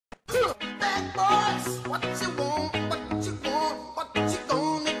What you want, what you want, what you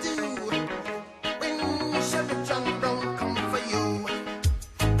gonna do when Chevy John Brown come for you?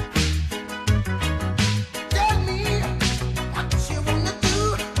 Tell me what you wanna do,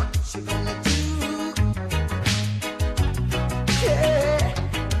 what you gonna do? Yeah,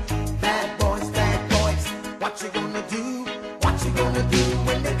 bad boys, what you gonna do? What you gonna do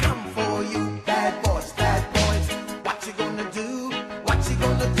when they come for you? Bad boys, what you gonna do? What you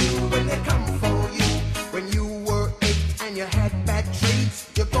gonna do when they come for you? When you were 8 and you had bad traits,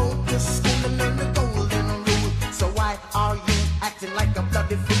 you go to school and learn the golden rule. So why are you acting like a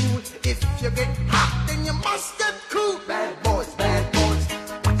bloody fool? If you get hot, then you must get cool. Bad boys,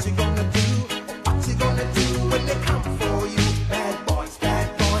 what you gonna do? What you gonna do when they come for you? Bad boys,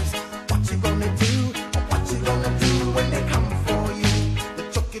 what you gonna do? What you gonna do when they come for you?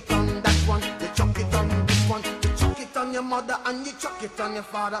 You chuck it on that one, you chuck it on this one, you chuck it on your mother and you chuck it on your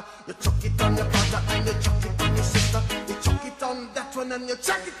father. You chuck it on your brother and you chuck it on your sister. You chuck it on that one and you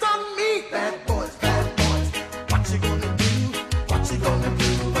chuck it on me. Bad boys,